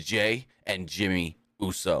against Jay and Jimmy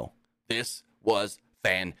Uso. This was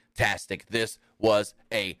fantastic. This was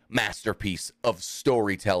a masterpiece of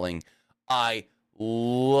storytelling. I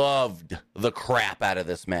loved the crap out of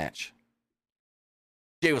this match.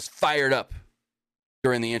 Jay was fired up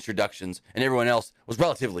during the introductions, and everyone else was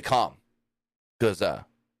relatively calm because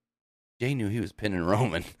Jay knew he was pinning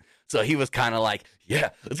Roman. So he was kind of like, yeah,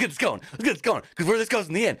 let's get this going. Let's get this going. Because where this goes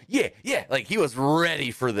in the end, yeah. Like, he was ready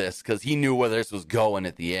for this because he knew where this was going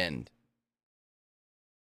at the end.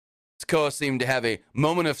 Sikoa seemed to have a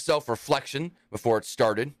moment of self-reflection before it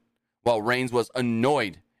started, while Reigns was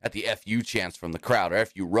annoyed at the FU chants from the crowd, or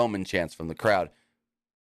FU Roman chants from the crowd.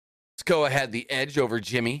 Sikoa had the edge over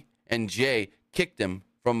Jimmy, and Jay kicked him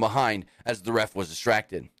from behind as the ref was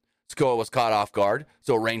distracted. Sikoa was caught off guard,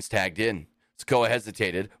 so Reigns tagged in. Sikoa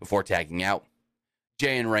hesitated before tagging out.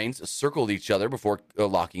 Jay and Reigns circled each other before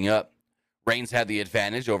locking up. Reigns had the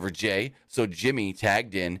advantage over Jay, so Jimmy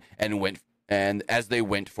tagged in and as they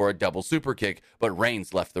went for a double super kick, but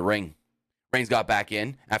Reigns left the ring. Reigns got back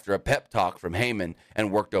in after a pep talk from Heyman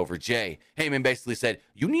and worked over Jay. Heyman basically said,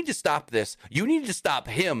 "You need to stop this. You need to stop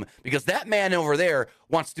him because that man over there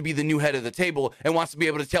wants to be the new head of the table and wants to be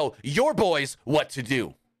able to tell your boys what to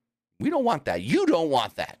do. We don't want that. You don't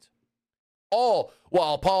want that." All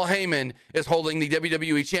while Paul Heyman is holding the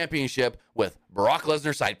WWE Championship with Brock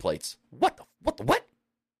Lesnar side plates. What?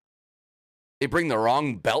 They bring the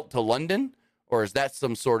wrong belt to London? Or is that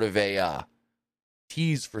some sort of a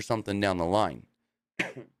tease for something down the line?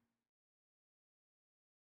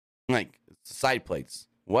 Like, side plates.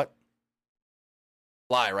 What?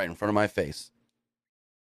 Fly right in front of my face.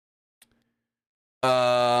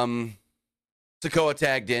 Sikoa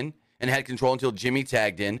tagged in and had control until Jimmy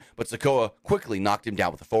tagged in, but Sikoa quickly knocked him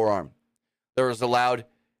down with a forearm. There was a loud,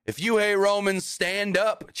 "If you hate Roman, stand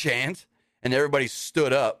up" chant, and everybody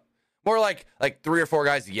stood up. More like 3 or 4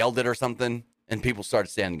 guys yelled it or something, and people started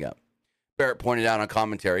standing up. Barrett pointed it out on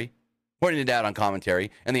commentary,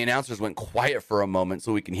 and the announcers went quiet for a moment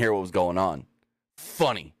so we can hear what was going on.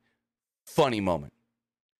 Funny moment.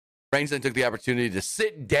 Reigns then took the opportunity to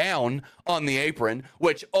sit down on the apron,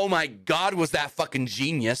 which, oh my God, was that fucking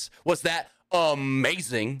genius. Was that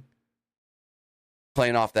amazing?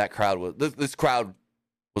 Playing off that crowd. This crowd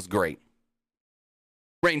was great.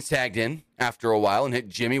 Reigns tagged in after a while and hit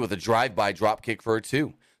Jimmy with a drive-by drop kick for a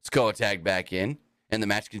 2. Sikoa tagged back in, and the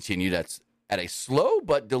match continued at a slow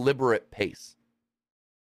but deliberate pace.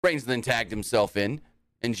 Reigns then tagged himself in,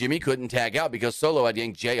 and Jimmy couldn't tag out because Solo had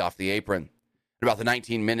yanked Jay off the apron. At about the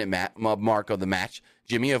 19-minute mark of the match,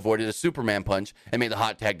 Jimmy avoided a Superman punch and made the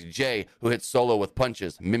hot tag to Jay, who hit Solo with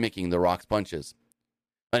punches, mimicking The Rock's punches.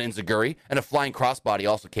 An enziguri and a flying crossbody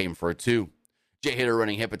also came for a 2. Jay hit a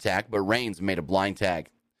running hip attack, but Reigns made a blind tag.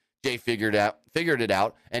 Jay figured it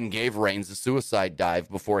out and gave Reigns a suicide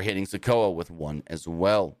dive before hitting Sikoa with one as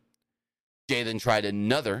well. Jay then tried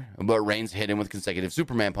another, but Reigns hit him with consecutive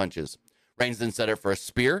Superman punches. Reigns then set it for a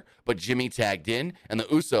spear, but Jimmy tagged in, and the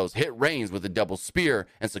Usos hit Reigns with a double spear,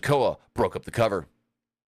 and Sikoa broke up the cover.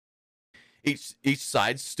 Each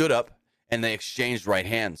side stood up, and they exchanged right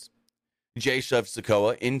hands. Jay shoved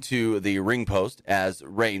Sikoa into the ring post as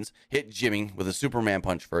Reigns hit Jimmy with a Superman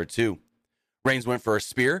punch for a 2. Reigns went for a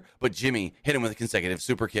spear, but Jimmy hit him with consecutive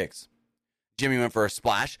super kicks. Jimmy went for a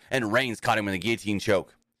splash, and Reigns caught him in a guillotine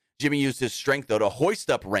choke. Jimmy used his strength, though, to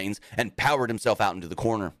hoist up Reigns and powered himself out into the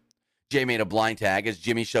corner. Jay made a blind tag as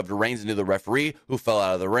Jimmy shoved Reigns into the referee, who fell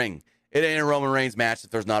out of the ring. It ain't a Roman Reigns match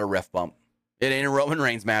if there's not a ref bump. It ain't a Roman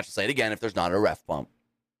Reigns match, I'll say it again, if there's not a ref bump.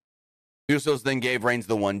 Usos then gave Reigns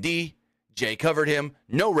the 1D. Jay covered him,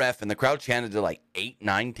 no ref, and the crowd chanted to like 8,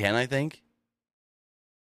 9, 10, I think.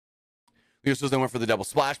 The Usos then went for the double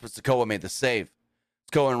splash, but Sikoa made the save.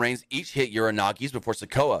 Sikoa and Reigns each hit Uranagis before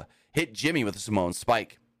Sikoa hit Jimmy with a Samoan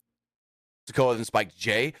spike. Sikoa then spiked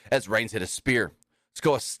Jay as Reigns hit a spear.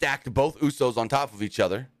 Sikoa stacked both Usos on top of each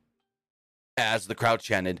other as the crowd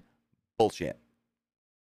chanted, "Bullshit."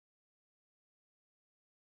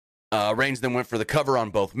 Reigns then went for the cover on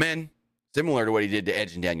both men, similar to what he did to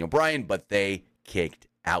Edge and Daniel Bryan, but they kicked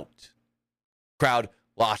out. Crowd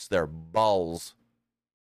lost their balls.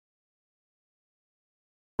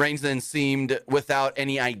 Reigns then seemed without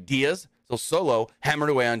any ideas, so Solo hammered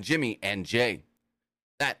away on Jimmy and Jay.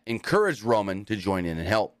 That encouraged Roman to join in and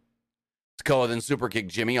help. Sikoa then superkicked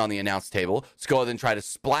Jimmy on the announce table. Sikoa then tried to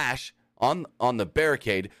splash on the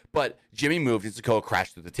barricade, but Jimmy moved and Sikoa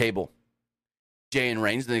crashed through the table. Jay and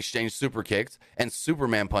Reigns then exchanged super kicks and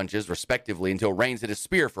Superman punches, respectively, until Reigns hit a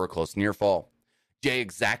spear for a close near fall. Jay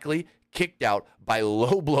exactly kicked out by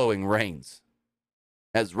low-blowing Reigns,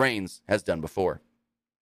 as Reigns has done before.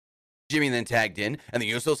 Jimmy then tagged in, and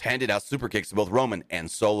the Usos handed out super kicks to both Roman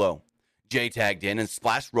and Solo. Jay tagged in and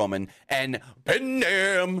splashed Roman and pinned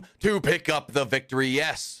him to pick up the victory.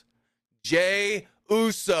 Yes, Jay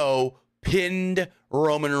Uso pinned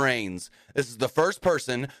Roman Reigns. This is the first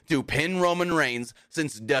person to pin Roman Reigns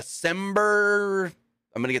since December,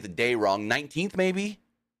 I'm going to get the day wrong, 19th maybe?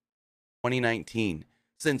 2019.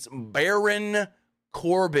 Since Baron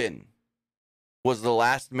Corbin was the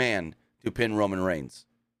last man to pin Roman Reigns.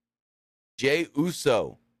 Jay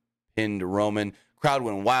Uso pinned Roman. Crowd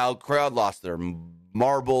went wild. Crowd lost their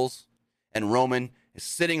marbles. and Roman is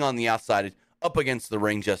sitting on the outside up against the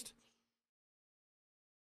ring, just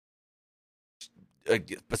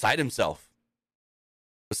beside himself.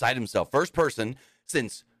 Beside himself. First person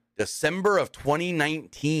since December of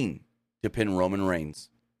 2019 to pin Roman Reigns.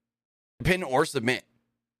 Pin or submit.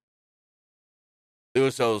 The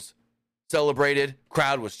Usos celebrated.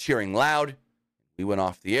 Crowd was cheering loud. We went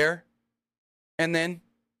off the air. And then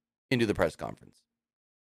into the press conference.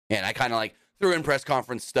 And I kind of threw in press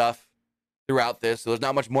conference stuff throughout this. So there's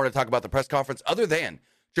not much more to talk about the press conference other than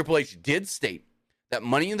Triple H did state that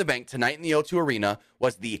Money in the Bank tonight in the O2 Arena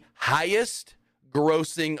was the highest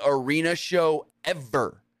grossing arena show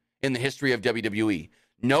ever in the history of WWE.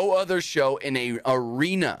 No other show in a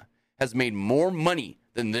arena has made more money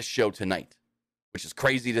than this show tonight, which is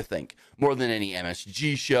crazy to think. More than any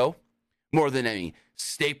MSG show, more than any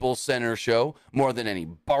Staples Center show, more than any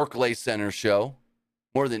Barclays Center show,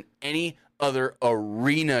 more than any other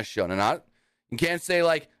arena show. Now, you can't say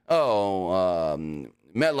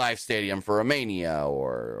MetLife Stadium for a Mania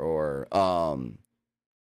or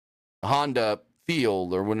Honda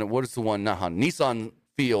Field, or what is the one? Not Honda, Nissan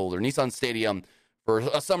Field or Nissan Stadium for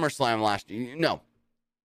a SummerSlam last year. No,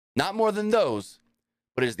 not more than those,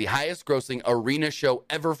 but it is the highest grossing arena show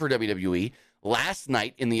ever for WWE. Last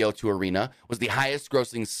night in the O2 Arena was the highest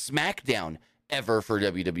grossing SmackDown ever for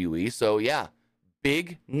WWE. So yeah,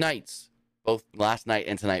 big nights, both last night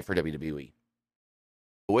and tonight for WWE.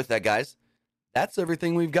 But with that, guys, that's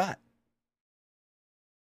everything we've got.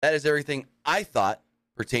 That is everything I thought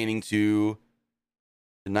pertaining to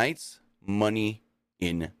tonight's Money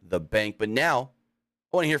in the Bank. But now,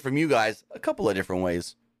 I want to hear from you guys a couple of different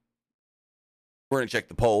ways. We're going to check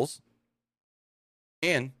the polls,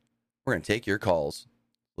 and we're going to take your calls.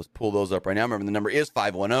 Let's pull those up right now. Remember, the number is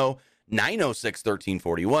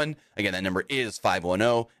 510-906-1341. Again, that number is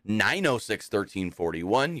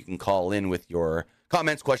 510-906-1341. You can call in with your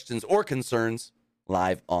comments, questions, or concerns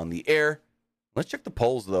live on the air. Let's check the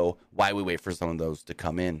polls, though, while we wait for some of those to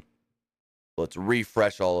come in. Let's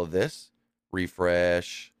refresh all of this.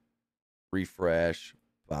 Refresh,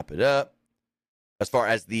 pop it up. As far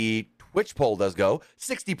as the Twitch poll does go,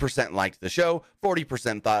 60% liked the show,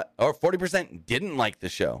 40% didn't like the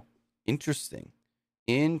show. Interesting.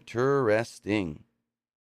 As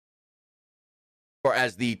far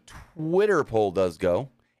as the Twitter poll does go,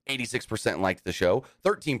 86% liked the show,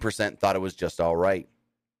 13% thought it was just all right.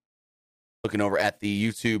 Looking over at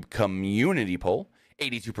the YouTube community poll,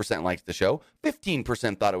 82% liked the show,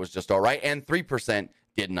 15% thought it was just all right, and 3%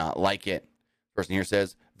 did not like it. Person here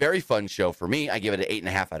says, very fun show for me. I give it an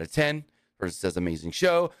 8.5 out of 10. Person says, amazing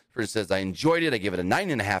show. Person says, I enjoyed it. I give it a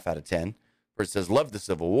 9.5 out of 10. Person says, love the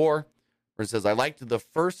Civil War. Person says, I liked the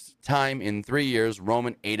first time in 3 years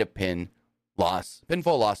Roman ate a pinfall loss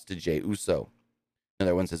to Jey Uso.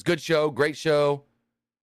 Another one says, good show, great show.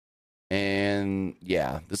 And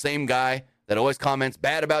yeah, the same guy that always comments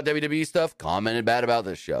bad about WWE stuff commented bad about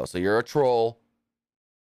this show. So you're a troll.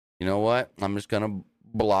 You know what? I'm just going to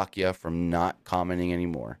block you from not commenting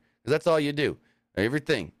anymore. Because that's all you do.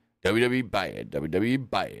 Everything. WWE bad. WWE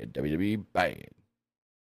bad. WWE bad.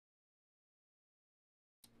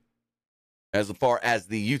 As far as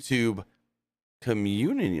the YouTube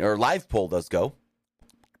community or live poll does go,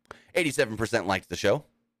 87% liked the show.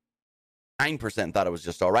 9% thought it was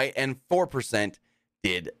just all right. And 4%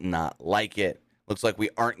 did not like it. Looks like we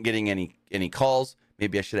aren't getting any calls.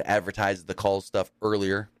 Maybe I should have advertised the call stuff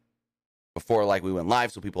earlier before we went live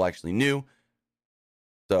so people actually knew.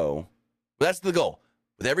 So, but that's the goal.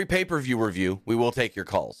 With every pay-per-view review, we will take your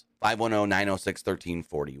calls.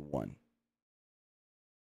 510-906-1341.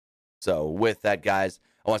 So with that, guys,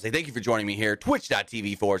 I want to say thank you for joining me here.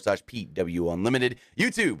 Twitch.tv/PW Unlimited,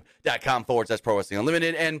 YouTube.com/Pro Wrestling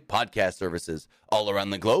Unlimited, and podcast services all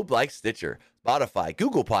around the globe like Stitcher, Spotify,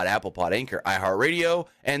 Google Pod, Apple Pod, Anchor, iHeartRadio,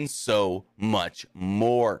 and so much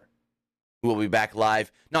more. We'll be back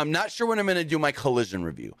live. Now, I'm not sure when I'm going to do my Collision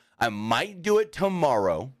review. I might do it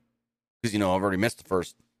tomorrow because, I've already missed the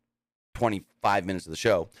first 25 minutes of the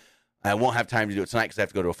show. I won't have time to do it tonight because I have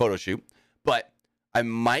to go to a photo shoot. But I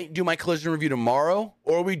might do my Collision review tomorrow,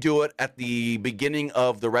 or we do it at the beginning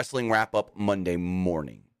of the wrestling wrap-up Monday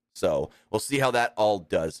morning. So we'll see how that all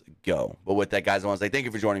does go. But with that, guys, I want to say thank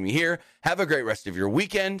you for joining me here. Have a great rest of your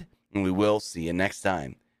weekend, and we will see you next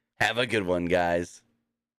time. Have a good one, guys.